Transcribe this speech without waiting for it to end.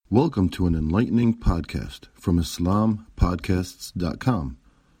Welcome to an enlightening podcast from IslamPodcasts.com.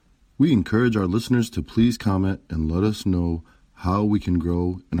 We encourage our listeners to please comment and let us know how we can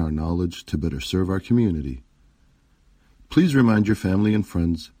grow in our knowledge to better serve our community. Please remind your family and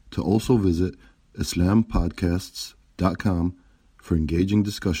friends to also visit IslamPodcasts.com for engaging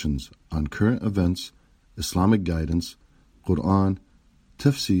discussions on current events, Islamic guidance, Quran,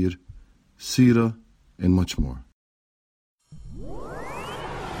 tafsir, seerah, and much more.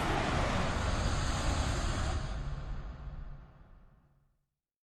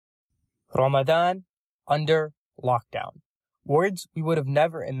 Ramadan under lockdown. Words we would have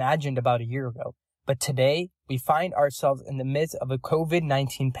never imagined about a year ago. But today, we find ourselves in the midst of a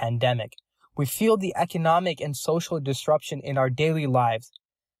COVID-19 pandemic. We feel the economic and social disruption in our daily lives.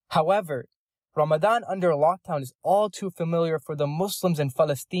 However, Ramadan under lockdown is all too familiar for the Muslims in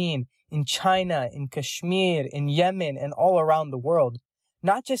Palestine, in China, in Kashmir, in Yemen, and all around the world.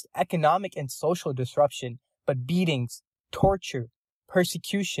 Not just economic and social disruption, but beatings, torture,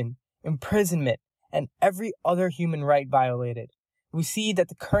 persecution, imprisonment, and every other human right violated. We see that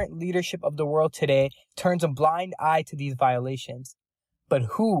the current leadership of the world today turns a blind eye to these violations. But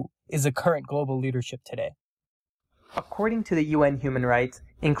who is the current global leadership today? According to the UN, human rights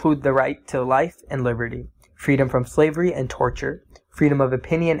include the right to life and liberty, freedom from slavery and torture, freedom of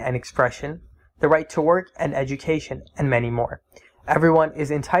opinion and expression, the right to work and education, and many more. Everyone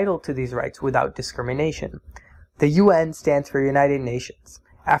is entitled to these rights without discrimination. The UN stands for United Nations.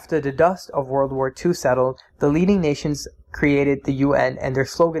 After the dust of World War II settled, the leading nations created the UN, and their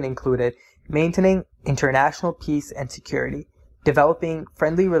slogan included maintaining international peace and security, developing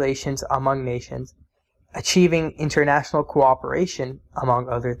friendly relations among nations, achieving international cooperation, among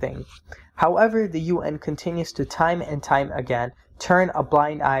other things. However, the UN continues to time and time again turn a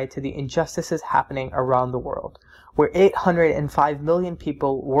blind eye to the injustices happening around the world, where 805 million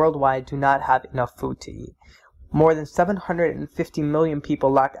people worldwide do not have enough food to eat. More than 750 million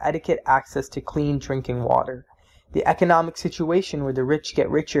people lack adequate access to clean drinking water. The economic situation where the rich get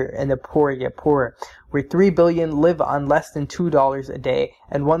richer and the poor get poorer, where 3 billion live on less than $2 a day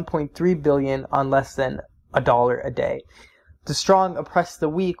and 1.3 billion on less than $1 a day. The strong oppress the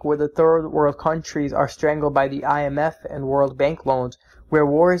weak, where the third world countries are strangled by the IMF and World Bank loans, where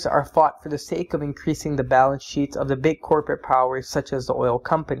wars are fought for the sake of increasing the balance sheets of the big corporate powers such as the oil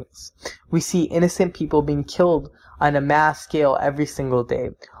companies. We see innocent people being killed on a mass scale every single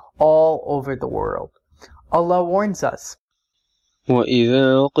day, all over the world. Allah warns us.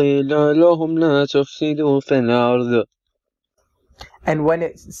 وَإِذَا قِيلَ لَهُمْ لَا تُفْسِدُوا فِي الْأَرْضِ. And when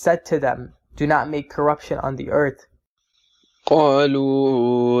it's said to them, do not make corruption on the earth,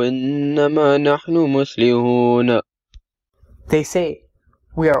 قَالُوا إِنَّمَا نَحْنُ مُصْلِحُونَ. They say,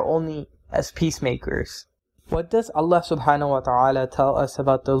 we are only as peacemakers. What does Allah subhanahu wa ta'ala tell us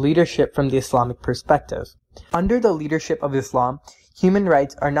about the leadership from the Islamic perspective? Under the leadership of Islam, human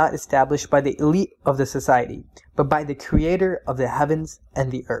rights are not established by the elite of the society, but by the creator of the heavens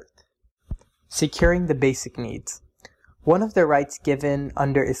and the earth. Securing the basic needs. One of the rights given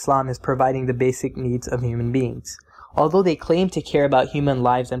under Islam is providing the basic needs of human beings. Although they claim to care about human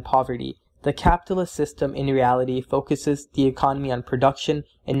lives and poverty, the capitalist system in reality focuses the economy on production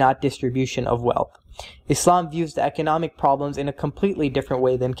and not distribution of wealth. Islam views the economic problems in a completely different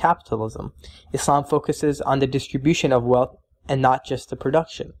way than capitalism. Islam focuses on the distribution of wealth and not just the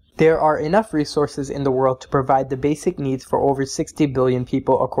production. There are enough resources in the world to provide the basic needs for over 60 billion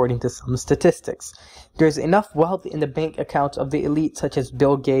people according to some statistics. There's enough wealth in the bank accounts of the elite such as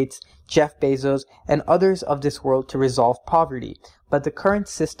Bill Gates, Jeff Bezos, and others of this world to resolve poverty. But the current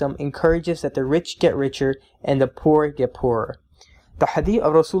system encourages that the rich get richer and the poor get poorer. The hadith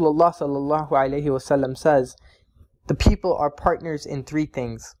of Rasulullah sallallahu alaihi wasallam says, the people are partners in three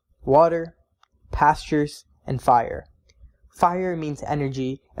things: water, pastures, and fire. Fire means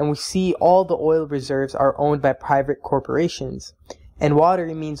energy, and we see all the oil reserves are owned by private corporations. And water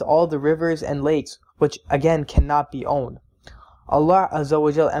means all the rivers and lakes, which again cannot be owned. Allah Azza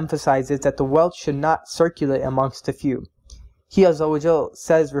wa Jal emphasizes that the wealth should not circulate amongst the few. He Azza wa Jal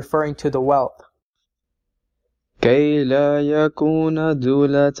says, referring to the wealth, كَيْ لَا يَكُونَ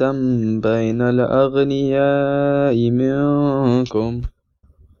دُولَةً بَيْنَ الْأَغْنِيَاءِ مِنْكُمْ.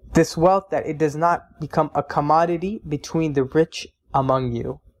 this wealth, that it does not become a commodity between the rich among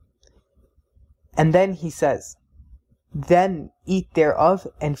you. And then he says, then eat thereof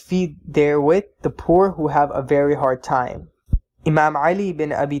and feed therewith the poor who have a very hard time. Imam Ali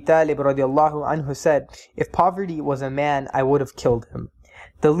bin Abi Talib radiallahu anhu said, if poverty was a man, I would have killed him.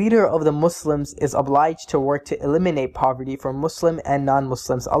 The leader of the Muslims is obliged to work to eliminate poverty for Muslim and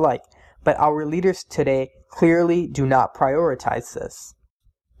non-Muslims alike, but our leaders today clearly do not prioritize this.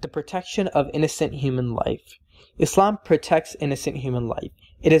 The protection of innocent human life. Islam protects innocent human life.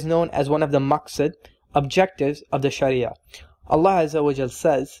 It is known as one of the maqsad, objectives of the Sharia. Allah Azza wa Jal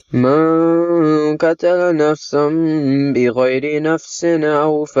says, من قتل نفسا بغير نفس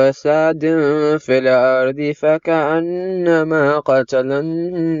أو فساد في الأرض فكأنما قتل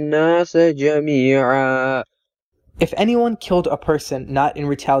الناس جميعا. If anyone killed a person not in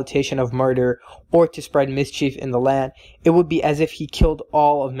retaliation of murder or to spread mischief in the land, it would be as if he killed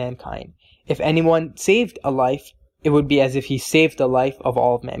all of mankind. If anyone saved a life, it would be as if he saved the life of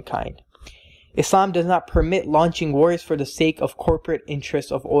all of mankind. Islam does not permit launching wars for the sake of corporate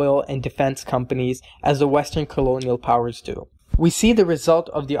interests of oil and defense companies as the Western colonial powers do. We see the result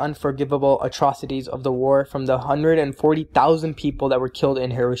of the unforgivable atrocities of the war from the 140,000 people that were killed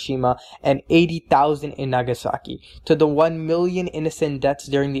in Hiroshima and 80,000 in Nagasaki, to the 1 million innocent deaths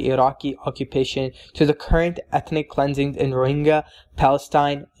during the Iraqi occupation, to the current ethnic cleansings in Rohingya,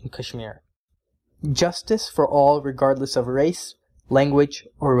 Palestine, and Kashmir. Justice for all regardless of race, language,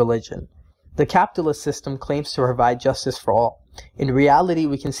 or religion. The capitalist system claims to provide justice for all. In reality,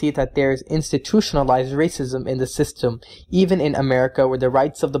 we can see that there is institutionalized racism in the system, even in America, where the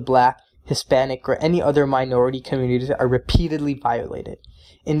rights of the Black, Hispanic, or any other minority communities are repeatedly violated.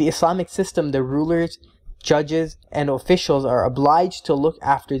 In the Islamic system, the rulers, judges, and officials are obliged to look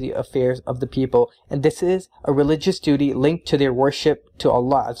after the affairs of the people, and this is a religious duty linked to their worship to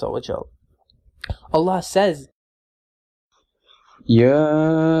Allah Azza wa Jal. Allah says,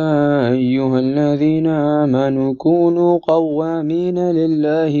 يا أيها الذين آمنوا كونوا قوامين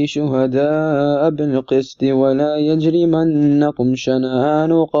لله شهداء بالقسط ولا يجرمنكم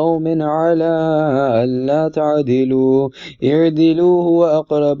شنآن قوم على ألا تعدلوا اعدلوا هو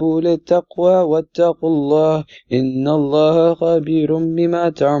أقرب للتقوى واتقوا الله إن الله خبير بما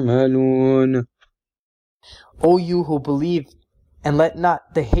تعملون. O you who believe, and let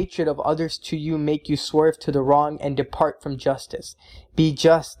not the hatred of others to you make you swerve to the wrong and depart from justice. Be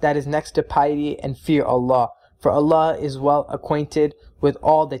just, that is next to piety, and fear Allah, for Allah is well acquainted with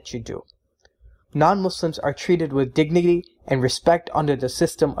all that you do. Non-Muslims are treated with dignity and respect under the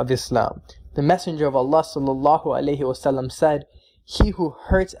system of Islam. The Messenger of Allah sallallahu alaihi wasallam said, "He who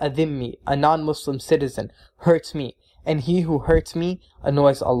hurts a dhimmi, a non-Muslim citizen, hurts me, and he who hurts me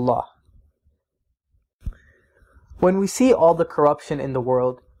annoys Allah." When we see all the corruption in the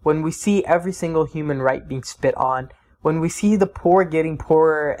world, when we see every single human right being spit on, when we see the poor getting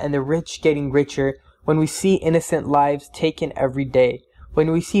poorer and the rich getting richer, when we see innocent lives taken every day,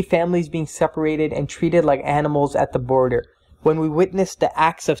 when we see families being separated and treated like animals at the border, when we witness the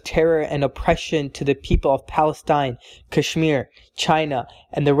acts of terror and oppression to the people of Palestine, Kashmir, China,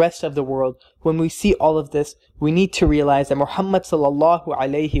 and the rest of the world, when we see all of this, we need to realize that Muhammad sallallahu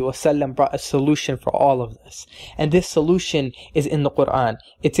alaihi wasallam brought a solution for all of this. And this solution is in the Quran.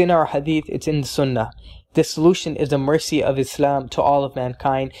 It's in our hadith, it's in the Sunnah. This solution is the mercy of Islam to all of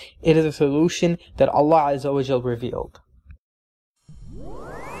mankind. It is a solution that Allah Azza wa Jal revealed.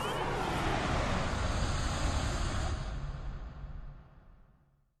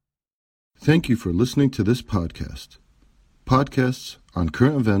 Thank you for listening to this podcast. Podcasts on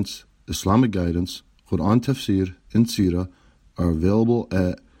current events, Islamic guidance, Quran tafsir, and seerah are available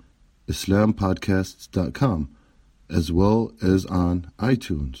at islampodcasts.com as well as on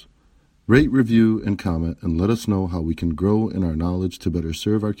iTunes. Rate, review, and comment, and let us know how we can grow in our knowledge to better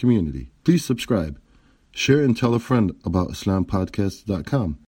serve our community. Please subscribe, share, and tell a friend about islampodcasts.com.